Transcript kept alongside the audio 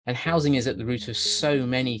And housing is at the root of so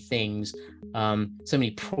many things, so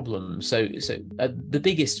many problems. So the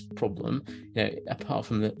biggest problem, apart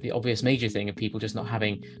from the obvious major thing of people just not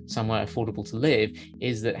having somewhere affordable to live,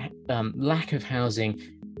 is that lack of housing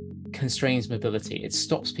constrains mobility. It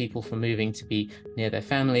stops people from moving to be near their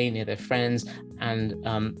family, near their friends, and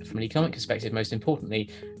from an economic perspective, most importantly,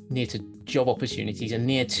 near to job opportunities and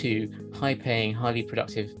near to high-paying, highly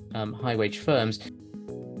productive, high-wage firms.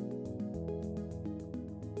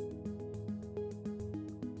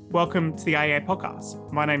 Welcome to the IEA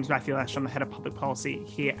podcast. My name is Matthew Lesh. I'm the head of public policy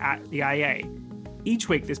here at the IEA. Each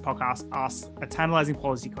week, this podcast asks a tantalizing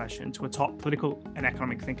policy question to a top political and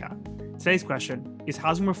economic thinker. Today's question is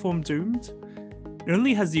housing reform doomed? Not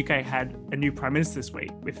only has the UK had a new Prime Minister this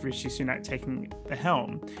week, with Rishi Sunak taking the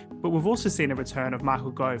helm, but we've also seen a return of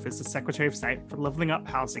Michael Gove as the Secretary of State for Levelling Up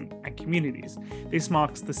Housing and Communities. This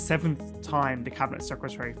marks the 7th time the Cabinet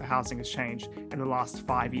Secretary for Housing has changed in the last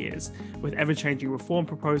 5 years, with ever-changing reform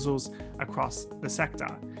proposals across the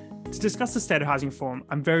sector. To discuss the state of housing reform,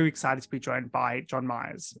 I'm very excited to be joined by John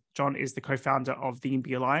Myers. John is the co-founder of the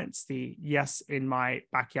YIMBY Alliance, the Yes in My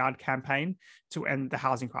Backyard campaign to end the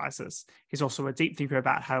housing crisis. He's also a deep thinker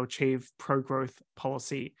about how to achieve pro-growth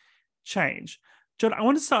policy change. John, I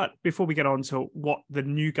want to start, before we get on to what the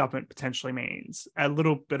new government potentially means, a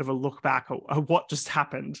little bit of a look back at what just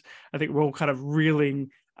happened. I think we're all kind of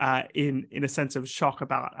reeling in a sense of shock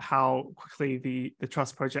about how quickly the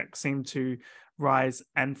Trust project seemed to rise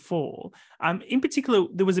and fall. In particular,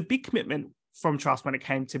 there was a big commitment from Trust when it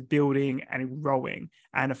came to building and growing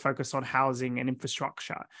and a focus on housing and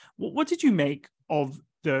infrastructure. What did you make of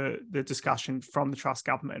the discussion from the Trust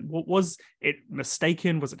government? Was it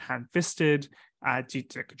mistaken? Was it hand-fisted?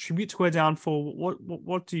 Did it contribute to a downfall?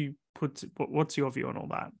 What's your view on all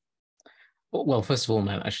that? Well, first of all,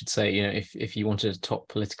 man, I should say, if you wanted a top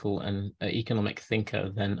political and economic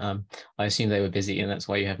thinker, then I assume they were busy, and that's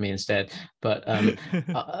why you have me instead. But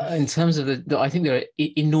in terms of I think there are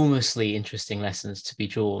enormously interesting lessons to be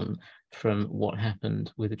drawn from what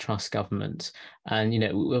happened with the Truss government. And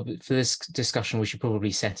for this discussion, we should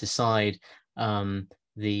probably set aside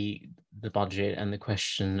the budget and the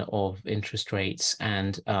question of interest rates,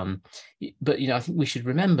 but I think we should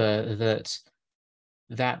remember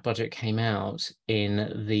that budget came out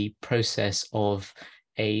in the process of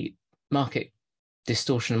a market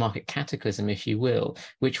distortion, a market cataclysm, if you will,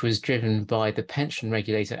 which was driven by the pension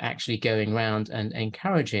regulator actually going around and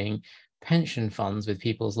encouraging pension funds with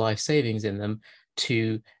people's life savings in them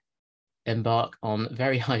to embark on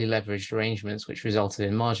very highly leveraged arrangements, which resulted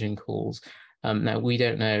in margin calls. Now, we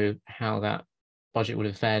don't know how that budget would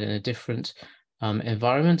have fared in a different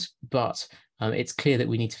environment, but it's clear that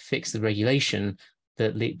we need to fix the regulation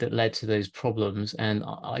that led to those problems. And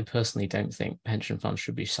I personally don't think pension funds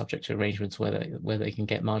should be subject to arrangements where they can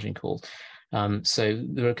get margin calls. So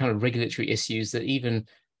there are kind of regulatory issues that even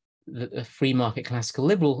the free market classical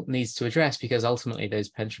liberal needs to address, because ultimately those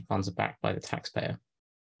pension funds are backed by the taxpayer.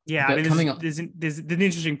 Yeah, but I mean, there's an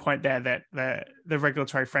interesting point there that the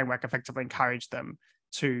regulatory framework effectively encouraged them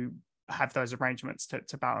to have those arrangements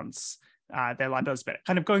to balance their liabilities. But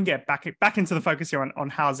kind of going back into the focus here on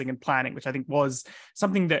housing and planning, which I think was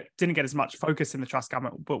something that didn't get as much focus in the Trust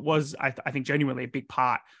government, but was, I think, genuinely a big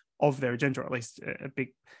part of their agenda, or at least a big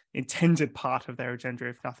intended part of their agenda,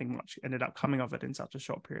 if nothing much ended up coming of it in such a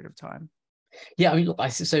short period of time. Yeah, I mean, look,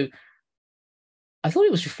 I thought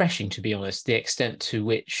it was refreshing, to be honest, the extent to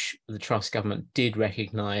which the Truss government did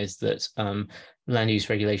recognise that land use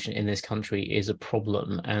regulation in this country is a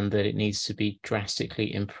problem and that it needs to be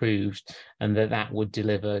drastically improved, and that would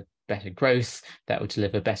deliver better growth, that would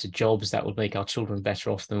deliver better jobs, that would make our children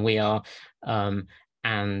better off than we are.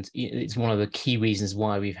 And it's one of the key reasons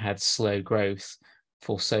why we've had slow growth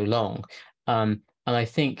for so long. And I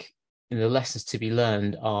think the lessons to be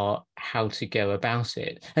learned are how to go about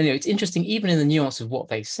it. And it's interesting, even in the nuance of what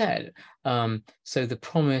they said. So the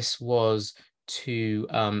promise was to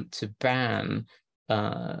ban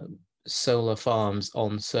solar farms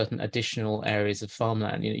on certain additional areas of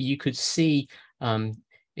farmland. You could see,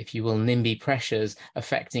 if you will, NIMBY pressures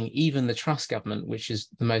affecting even the Truss government, which is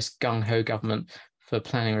the most gung-ho government for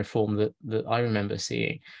planning reform that I remember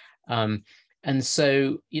seeing. And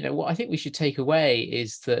so, what I think we should take away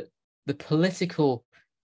is that the political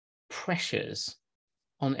pressures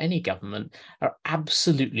on any government are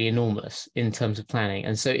absolutely enormous in terms of planning.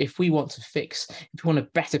 And so if we want a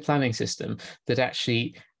better planning system that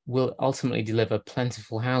actually will ultimately deliver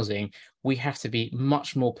plentiful housing, we have to be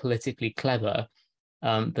much more politically clever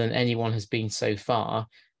than anyone has been so far.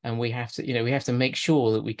 And we have to make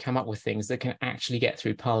sure that we come up with things that can actually get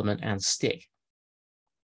through Parliament and stick.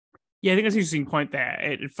 Yeah, I think that's an interesting point there.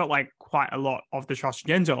 It felt like quite a lot of the Trust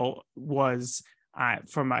agenda was,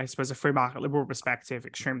 from, I suppose, a free market liberal perspective,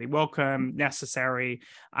 extremely welcome, necessary.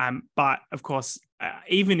 But of course,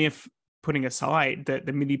 even if putting aside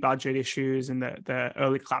the mini budget issues and the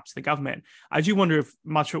early collapse of the government, I do wonder if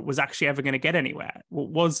much of it was actually ever going to get anywhere.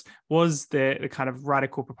 Was the kind of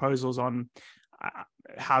radical proposals on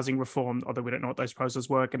housing reform, although we don't know what those proposals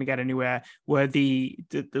were, going to get anywhere?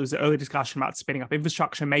 There was an early discussion about spinning up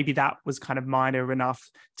infrastructure. Maybe that was kind of minor enough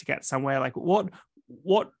to get somewhere. Like what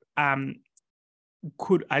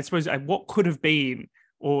could have been,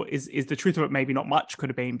 or is the truth of it maybe not much could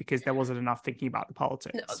have been, because there wasn't enough thinking about the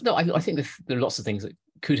politics? No, I think there are lots of things that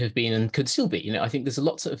could have been and could still be. I think there's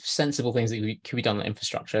lots of sensible things that could be done on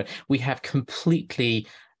infrastructure. We have completely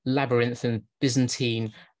labyrinthine,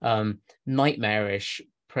 Byzantine, nightmarish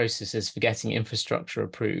processes for getting infrastructure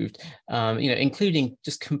approved, including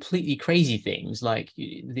just completely crazy things like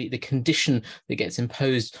the condition that gets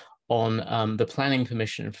imposed on the planning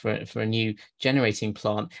permission for a new generating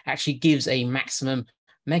plant actually gives a maximum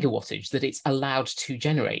megawattage that it's allowed to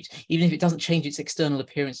generate, even if it doesn't change its external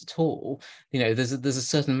appearance at all. There's a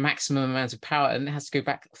certain maximum amount of power, and it has to go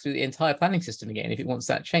back through the entire planning system again if it wants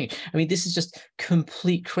that change. I mean, this is just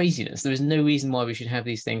complete craziness. There is no reason why we should have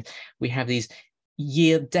these things. We have these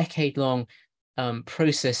decade-long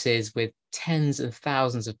processes with tens of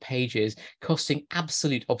thousands of pages, costing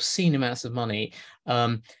absolute obscene amounts of money.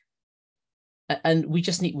 And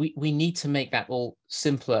we need to make that all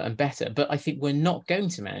simpler and better. But I think we're not going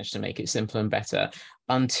to manage to make it simpler and better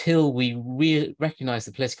until we recognize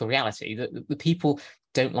the political reality that the people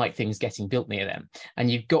don't like things getting built near them. And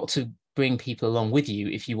you've got to bring people along with you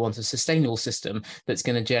if you want a sustainable system that's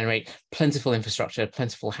going to generate plentiful infrastructure,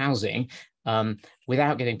 plentiful housing,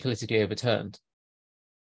 without getting politically overturned.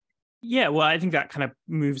 Yeah, well, I think that kind of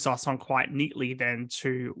moves us on quite neatly then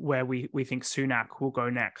to where we think Sunak will go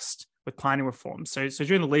next with planning reform. So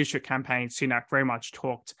during the leadership campaign, Sunak very much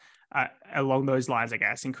talked along those lines, I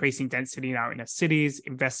guess, increasing density in our inner cities,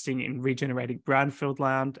 investing in regenerating brownfield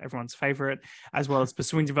land, everyone's favorite, as well as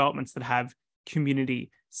pursuing developments that have community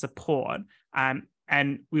support.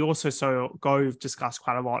 And we also saw Gove discuss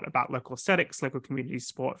quite a lot about local aesthetics, local community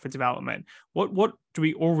support for development. What do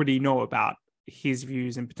we already know about his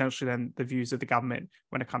views and potentially then the views of the government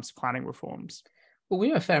when it comes to planning reforms? Well, we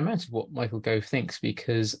know a fair amount of what Michael Gove thinks,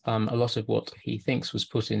 because a lot of what he thinks was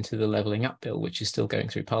put into the Levelling Up Bill, which is still going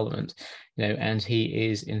through Parliament. And he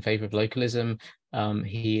is in favour of localism.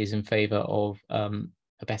 He is in favour of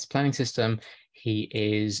a better planning system. He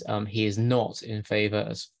is not in favour,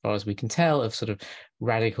 as far as we can tell, of sort of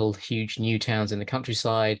radical, huge new towns in the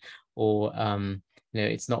countryside, or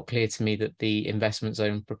it's not clear to me that the investment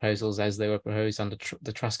zone proposals as they were proposed under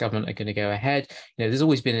the Truss government are going to go ahead. There's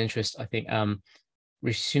always been an interest, I think.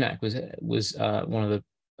 Rishi Sunak was one of the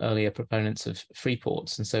earlier proponents of free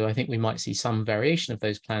ports, and so I think we might see some variation of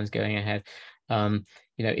those plans going ahead.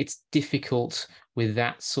 It's difficult with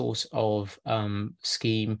that sort of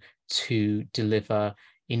scheme to deliver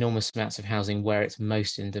enormous amounts of housing where it's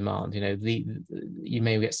most in demand. You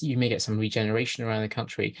may get some regeneration around the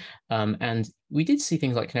country, and we did see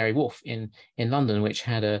things like Canary Wharf in London, which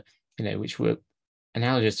had which were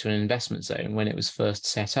analogous to an investment zone when it was first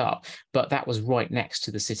set up, but that was right next to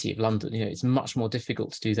the City of London. It's much more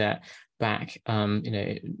difficult to do that back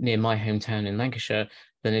near my hometown in Lancashire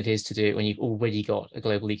than it is to do it when you've already got a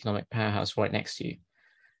global economic powerhouse right next to you.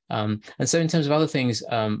 And so in terms of other things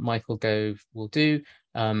Michael Gove will do,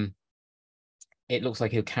 it looks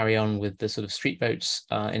like he'll carry on with the sort of street votes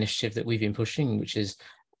initiative that we've been pushing, which is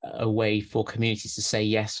a way for communities to say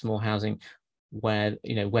yes for more housing where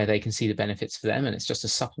they can see the benefits for them, and it's just a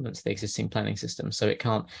supplement to the existing planning system, so it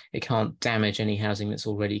can't damage any housing that's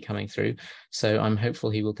already coming through. So I'm hopeful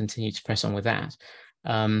he will continue to press on with that.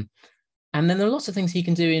 And then there are lots of things he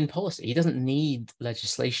can do in policy. He doesn't need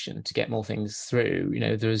legislation to get more things through.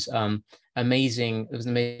 There was an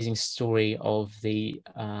amazing story of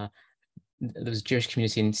there was a Jewish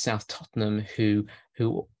community in South Tottenham who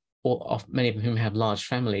many of whom have large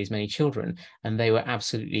families, many children, and they were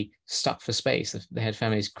absolutely stuck for space. They had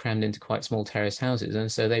families crammed into quite small terraced houses,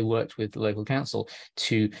 and so they worked with the local council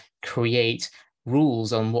to create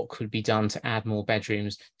rules on what could be done to add more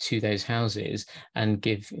bedrooms to those houses and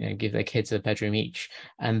give their kids a bedroom each,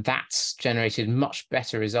 and that's generated much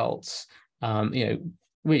better results.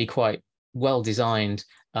 Really quite well designed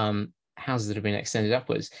houses that have been extended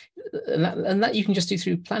upwards, and that you can just do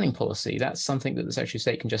through planning policy. That's something that the Secretary of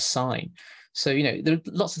State can just sign. So there are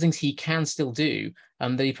lots of things he can still do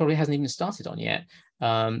that he probably hasn't even started on yet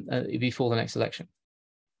before the next election.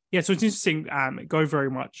 Yeah, so it's interesting. Go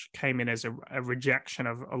very much came in as a rejection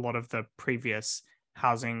of a lot of the previous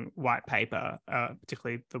housing white paper,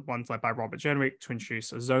 particularly the ones led by Robert Jenrick, to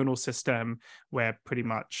introduce a zonal system where pretty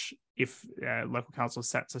much if local council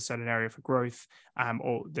sets a certain area for growth,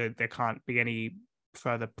 or there can't be any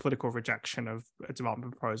further political rejection of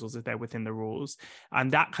development proposals if they're within the rules.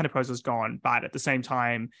 And that kind of proposal is gone. But at the same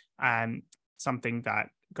time, something that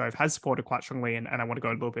Gove has supported quite strongly, and I want to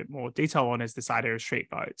go into a little bit more detail on, is this idea of street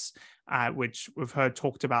votes, which we've heard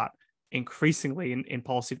talked about increasingly in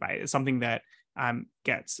policy debate. It's something that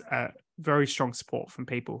gets very strong support from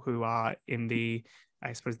people who are in the,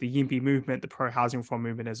 I suppose, the YIMBY movement, the pro-housing reform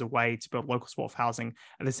movement, as a way to build local support for housing.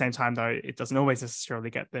 At the same time, though, it doesn't always necessarily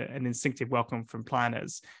get an instinctive welcome from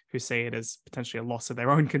planners who see it as potentially a loss of their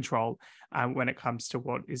own control when it comes to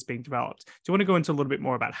what is being developed. Do you want to go into a little bit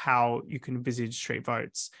more about how you can envisage street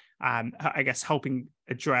votes, I guess helping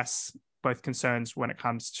address both concerns when it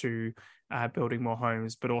comes to building more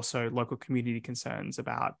homes, but also local community concerns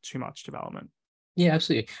about too much development? Yeah,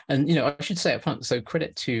 absolutely. And, I should say up front, so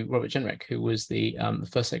credit to Robert Jenrick, who was the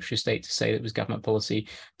first Secretary of State to say that it was government policy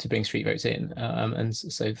to bring street votes in. And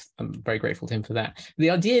so I'm very grateful to him for that. The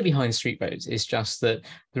idea behind street votes is just that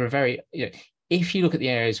there are very, if you look at the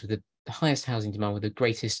areas with the highest housing demand, with the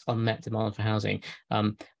greatest unmet demand for housing,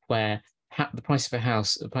 where the price of a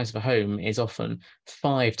house, the price of a home is often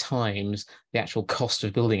 5 times the actual cost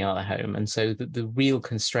of building another home. And so the real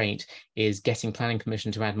constraint is getting planning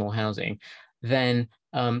permission to add more housing. Then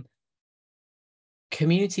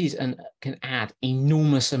communities can add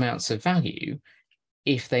enormous amounts of value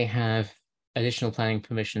if they have additional planning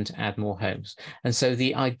permission to add more homes. And so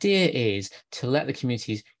the idea is to let the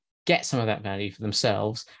communities get some of that value for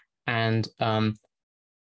themselves. And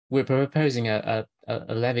we're proposing a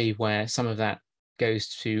levy where some of that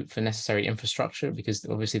goes for necessary infrastructure, because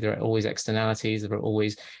obviously there are always externalities, there are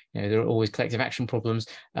always collective action problems,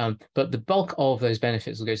 but the bulk of those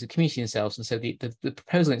benefits will go to the community themselves. And so the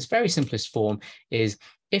proposal in its very simplest form is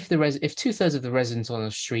if 2/3 of the residents on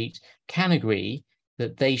the street can agree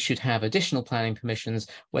that they should have additional planning permissions,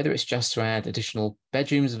 whether it's just to add additional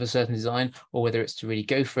bedrooms of a certain design, or whether it's to really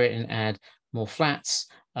go for it and add more flats,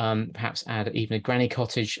 perhaps add even a granny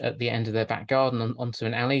cottage at the end of their back garden onto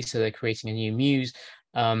an alley, so they're creating a new mews,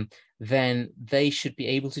 then they should be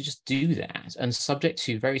able to just do that, and subject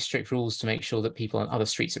to very strict rules to make sure that people on other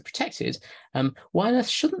streets are protected. Why on earth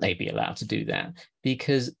shouldn't they be allowed to do that?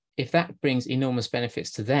 Because if that brings enormous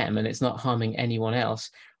benefits to them and it's not harming anyone else,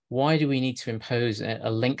 why do we need to impose a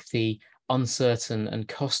lengthy, uncertain and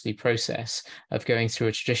costly process of going through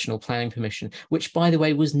a traditional planning permission, which, by the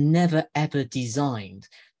way, was never ever designed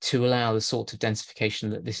to allow the sort of densification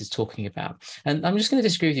that this is talking about? And I'm just going to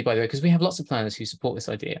disagree with you, by the way, because we have lots of planners who support this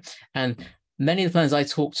idea. And many of the planners I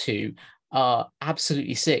talk to are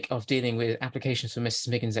absolutely sick of dealing with applications for Mrs.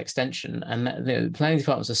 Miggins extension. And the planning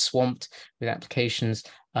departments are swamped with applications,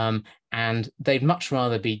 and they'd much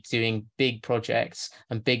rather be doing big projects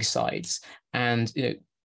and big sites. And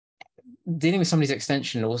dealing with somebody's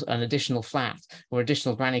extension or an additional flat or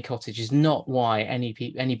additional granny cottage is not why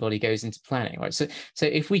anybody goes into planning, right? So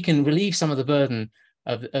if we can relieve some of the burden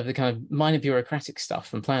of the kind of minor bureaucratic stuff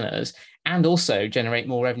from planners, and also generate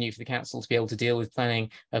more revenue for the council to be able to deal with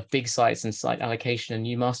planning of big sites and site allocation and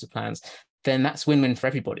new master plans, then that's win-win for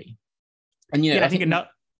everybody. And I think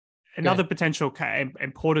another potential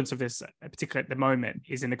importance of this, particularly at the moment,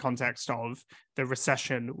 is in the context of the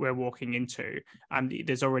recession we're walking into.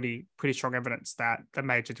 There's already pretty strong evidence that the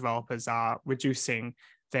major developers are reducing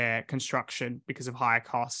their construction because of higher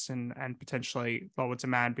costs and potentially lower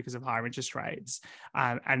demand because of higher interest rates.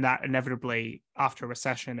 And that inevitably, after a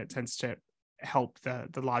recession, it tends to help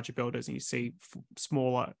the larger builders, and you see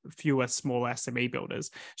fewer smaller SME builders.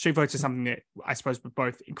 Street votes is something that I suppose would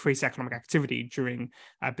both increase economic activity during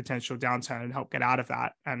a potential downturn and help get out of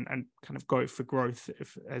that and kind of go for growth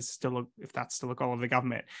if that's still a goal of the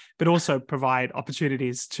government, but also provide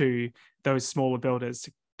opportunities to those smaller builders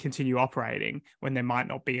to continue operating when there might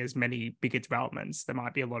not be as many bigger developments. There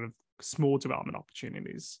might be a lot of small development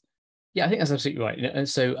opportunities. Yeah, I think that's absolutely right. And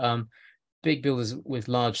so big builders with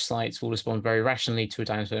large sites will respond very rationally to a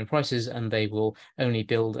downturn in prices, and they will only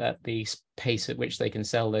build at the pace at which they can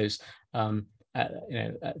sell those to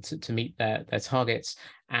meet their targets.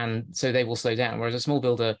 And so they will slow down. Whereas a small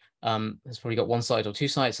builder has probably got one site or two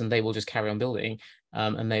sites, and they will just carry on building.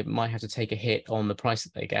 And they might have to take a hit on the price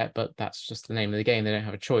that they get, but that's just the name of the game. They don't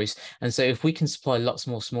have a choice. And so if we can supply lots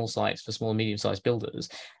more small sites for small and medium-sized builders,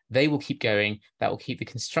 they will keep going. That will keep the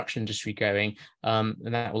construction industry going, and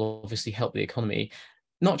that will obviously help the economy.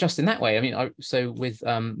 Not just in that way. I mean, so with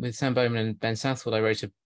Sam Bowman and Ben Southwood, I wrote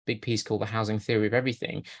big piece called The Housing Theory of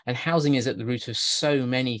Everything. And housing is at the root of so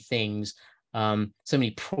many things, so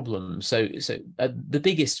many problems. So the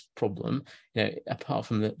biggest problem, apart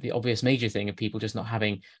from the obvious major thing of people just not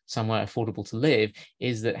having somewhere affordable to live,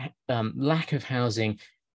 is that lack of housing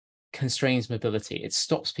constrains mobility. It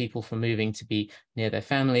stops people from moving to be near their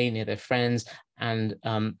family, near their friends, and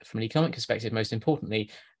from an economic perspective, most importantly,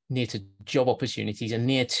 near to job opportunities and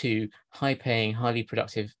near to high-paying, highly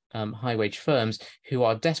productive, high-wage firms who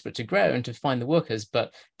are desperate to grow and to find the workers,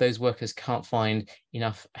 but those workers can't find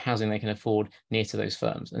enough housing they can afford near to those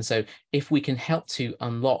firms. And so if we can help to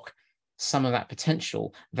unlock some of that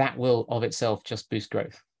potential, that will of itself just boost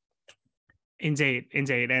growth. Indeed.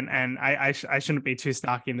 And I shouldn't be too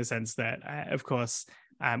snarky in the sense that, of course,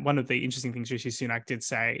 one of the interesting things Rishi Sunak did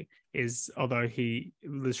say is, although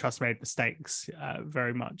Liz Truss made mistakes,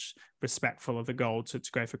 very much respectful of the goal to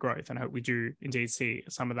go for growth. And I hope we do indeed see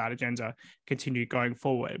some of that agenda continue going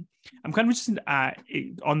forward. I'm kind of interested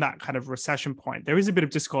on that kind of recession point. There is a bit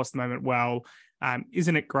of discourse at the moment. Well,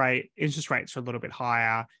 isn't it great? Interest rates are a little bit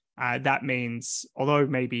higher. That means, although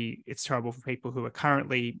maybe it's terrible for people who are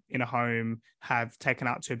currently in a home, have taken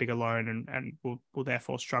out too big a loan and will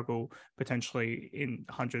therefore struggle potentially in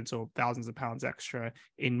hundreds or thousands of pounds extra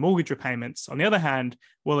in mortgage repayments. On the other hand,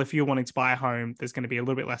 well, if you're wanting to buy a home, there's going to be a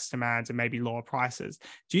little bit less demand and maybe lower prices.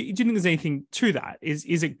 Do you think there's anything to that? Is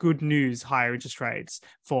it good news, higher interest rates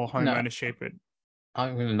for home ownership?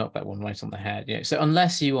 I'm going to knock that one right on the head. So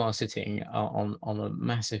unless you are sitting on a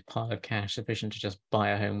massive pile of cash sufficient to just buy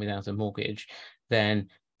a home without a mortgage, then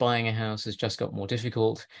buying a house has just got more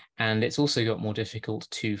difficult. And it's also got more difficult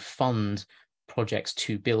to fund projects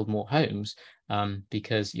to build more homes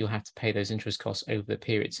because you'll have to pay those interest costs over the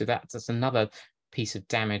period. So that's another piece of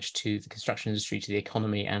damage to the construction industry, to the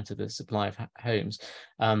economy, and to the supply of homes.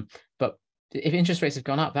 But if interest rates have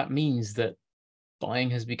gone up, that means that buying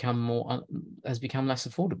has become less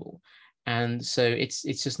affordable, and so it's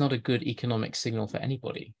just not a good economic signal for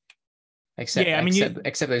anybody,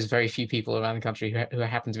 except those very few people around the country who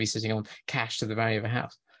happen to be sitting on cash to the value of a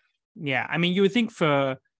house. Yeah, I mean, you would think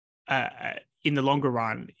for in the longer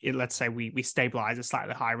run, let's say we stabilize at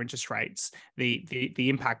slightly higher interest rates, the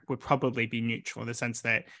impact would probably be neutral in the sense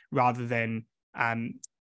that rather than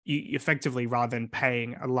you effectively, rather than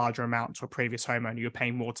paying a larger amount to a previous homeowner, you're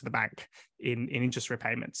paying more to the bank in interest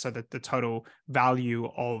repayments, so that the total value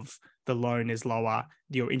of the loan is lower,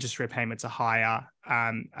 your interest repayments are higher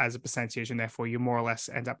as a percentage, and therefore you more or less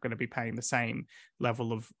end up going to be paying the same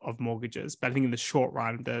level of mortgages. But I think in the short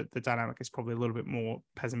run, the dynamic is probably a little bit more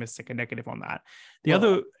pessimistic and negative on that.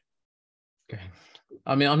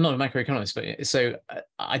 I mean, I'm not a macroeconomist, but so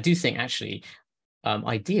I do think actually,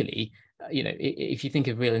 ideally, if you think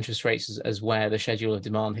of real interest rates as where the schedule of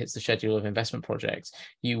demand hits the schedule of investment projects,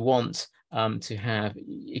 you want to have,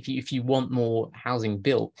 if you want more housing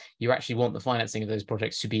built, you actually want the financing of those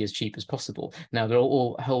projects to be as cheap as possible. Now, there are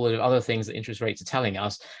a whole lot of other things that interest rates are telling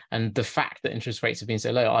us, and the fact that interest rates have been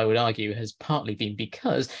so low, I would argue, has partly been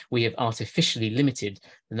because we have artificially limited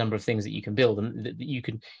the number of things that you can build, and you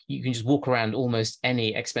can just walk around almost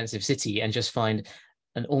any expensive city and just find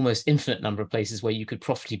an almost infinite number of places where you could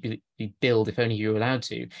profitably build if only you were allowed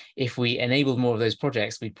to. If we enabled more of those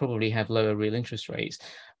projects, we'd probably have lower real interest rates.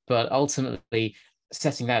 But ultimately,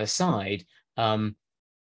 setting that aside, higher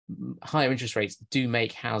interest rates do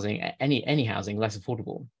make housing, any housing, less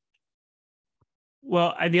affordable.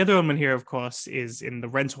 Well, and the other element here, of course, is in the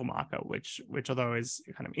rental market, which although is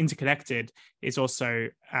kind of interconnected, is also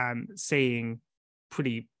seeing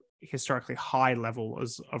pretty historically high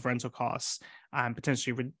levels of rental costs,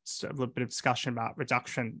 potentially a little bit of discussion about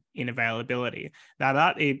reduction in availability. Now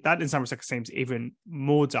that in some respects seems even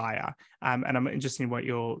more dire, and I'm interested in what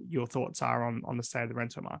your thoughts are on the state of the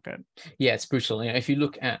rental market. Yeah, it's brutal. If you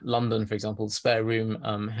look at London, for example, Spare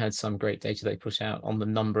Room had some great data they put out on the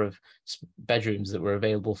number of bedrooms that were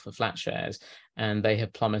available for flat shares, and they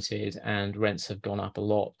have plummeted and rents have gone up a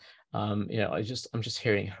lot. I'm just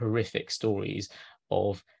hearing horrific stories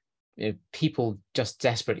of people just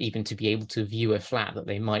desperate even to be able to view a flat that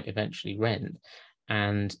they might eventually rent,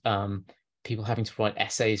 and people having to write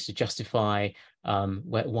essays to justify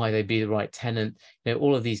why they'd be the right tenant.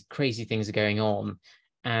 All of these crazy things are going on,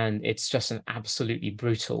 and it's just an absolutely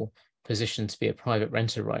brutal position to be a private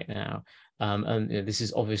renter right now. And this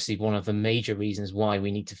is obviously one of the major reasons why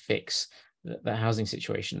we need to fix the housing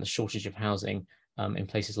situation, the shortage of housing in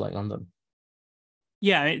places like London.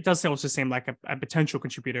 Yeah, it does also seem like a potential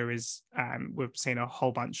contributor is we've seen a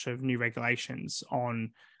whole bunch of new regulations on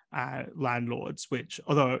landlords, which,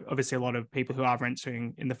 although obviously a lot of people who are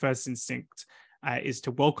renting in the first instinct is to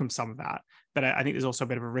welcome some of that. But I think there's also a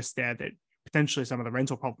bit of a risk there that potentially some of the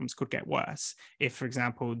rental problems could get worse if, for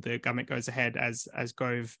example, the government goes ahead, as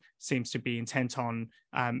Gove seems to be intent on,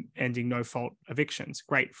 ending no-fault evictions.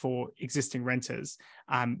 Great for existing renters.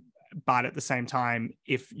 But at the same time,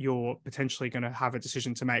 if you're potentially going to have a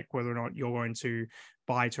decision to make whether or not you're going to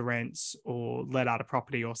buy to rent or let out a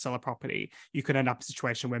property or sell a property, you could end up in a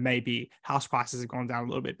situation where maybe house prices have gone down a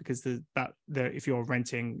little bit because if you're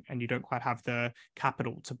renting and you don't quite have the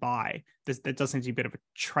capital to buy, there does seem to be a bit of a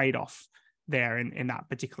trade-off there in that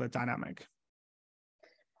particular dynamic.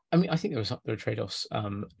 I mean, I think there are trade-offs.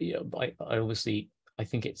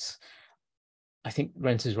 I think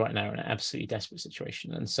renters right now are in an absolutely desperate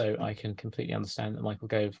situation, and so I can completely understand that Michael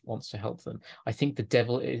Gove wants to help them. I think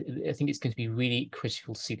it's going to be really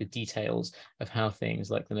critical to see the details of how things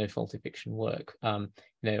like the no-fault eviction work, and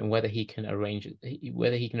whether he can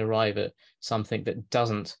arrive at something that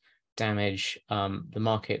doesn't damage the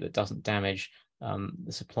market, that doesn't damage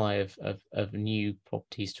the supply of new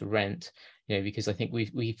properties to rent. Because I think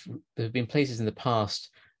there have been places in the past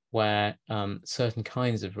where certain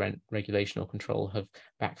kinds of rent regulation or control have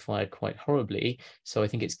backfired quite horribly. So I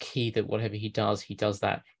think it's key that whatever he does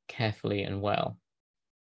that carefully and well.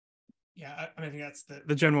 Yeah, I think that's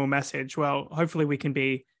the general message. Well, hopefully we can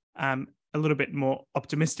be a little bit more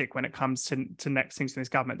optimistic when it comes to next things in this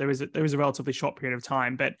government. There is a relatively short period of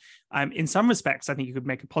time, but in some respects, I think you could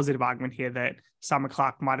make a positive argument here that Simon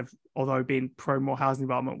Clarke might have, although being pro more housing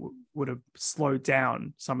development, would have slowed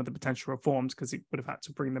down some of the potential reforms because he would have had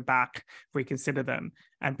to bring them back, reconsider them,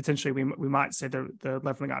 and potentially we might see the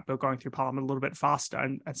levelling up bill going through Parliament a little bit faster,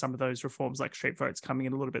 and some of those reforms like street votes coming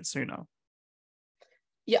in a little bit sooner.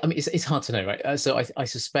 Yeah, I mean, it's hard to know, right? So I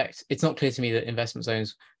suspect it's not clear to me that investment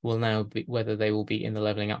zones will now be, whether they will be in the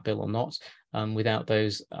levelling up bill or not. Without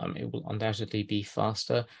those, it will undoubtedly be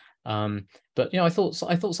faster. But I thought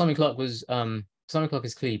Simon Clarke is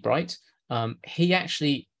clearly bright. He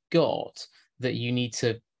actually got that you need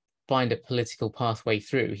to find a political pathway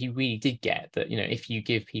through. He really did get that. If you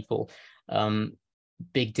give people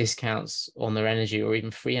big discounts on their energy or even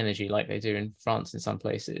free energy like they do in France in some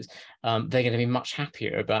places, they're going to be much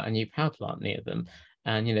happier about a new power plant near them.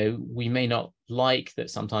 And we may not like that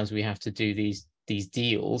sometimes we have to do these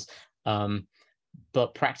deals,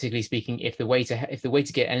 but practically speaking, if the way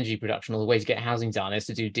to get energy production or the way to get housing done is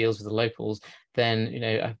to do deals with the locals, then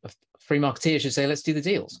a free marketeer should say, let's do the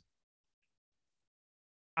deals.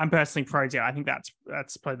 I'm personally pro deal. I think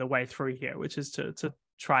that's probably the way through here, which is to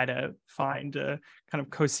try to find kind of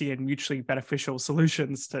cozy and mutually beneficial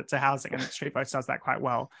solutions to housing, and street votes does that quite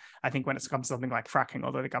well. I think when it comes to something like fracking,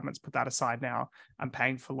 although the government's put that aside now, and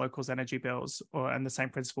paying for locals' energy bills, and the same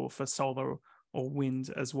principle for solar or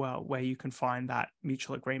wind as well, where you can find that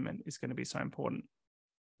mutual agreement is going to be so important.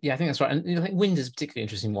 Yeah, I think that's right. And I think wind is a particularly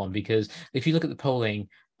interesting one because if you look at the polling,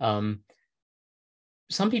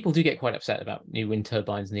 some people do get quite upset about new wind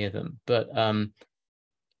turbines near them, but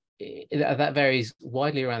that varies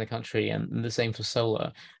widely around the country, and the same for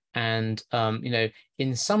solar. And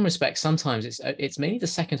in some respects, sometimes it's mainly the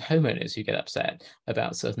second homeowners who get upset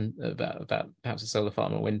about perhaps a solar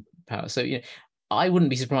farm or wind power. So I wouldn't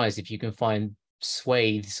be surprised if you can find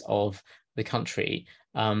swathes of the country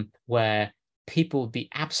where people would be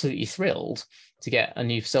absolutely thrilled to get a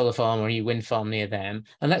new solar farm or a new wind farm near them.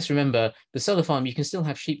 And let's remember, the solar farm, you can still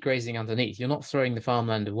have sheep grazing underneath. You're not throwing the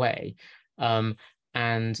farmland away. I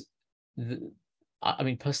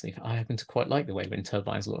mean, personally, I happen to quite like the way wind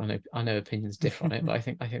turbines look. I know opinions differ on it, but I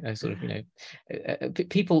think they're sort of,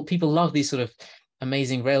 people love these sort of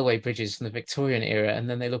amazing railway bridges from the Victorian era, and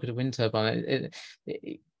then they look at a wind turbine.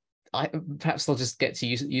 Perhaps they'll just get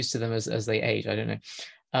used to them as they age. I don't know.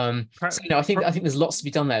 So I think there's lots to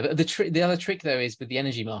be done there. But the other trick though is with the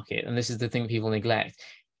energy market, and this is the thing people neglect.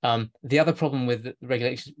 The other problem with the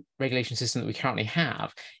regulation system that we currently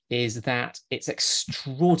have is that it's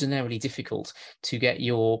extraordinarily difficult to get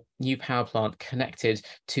your new power plant connected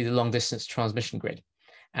to the long distance transmission grid.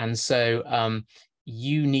 And so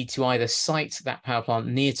you need to either site that power plant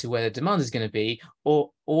near to where the demand is going to be,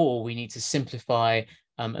 or we need to simplify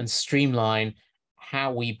and streamline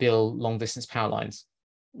how we build long distance power lines.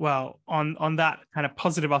 Well, on that kind of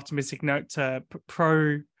positive, optimistic note, to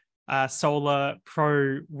pro solar,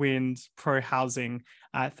 pro wind, pro housing,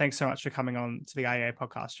 thanks so much for coming on to the IEA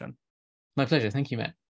podcast, John. My pleasure. Thank you, Matt.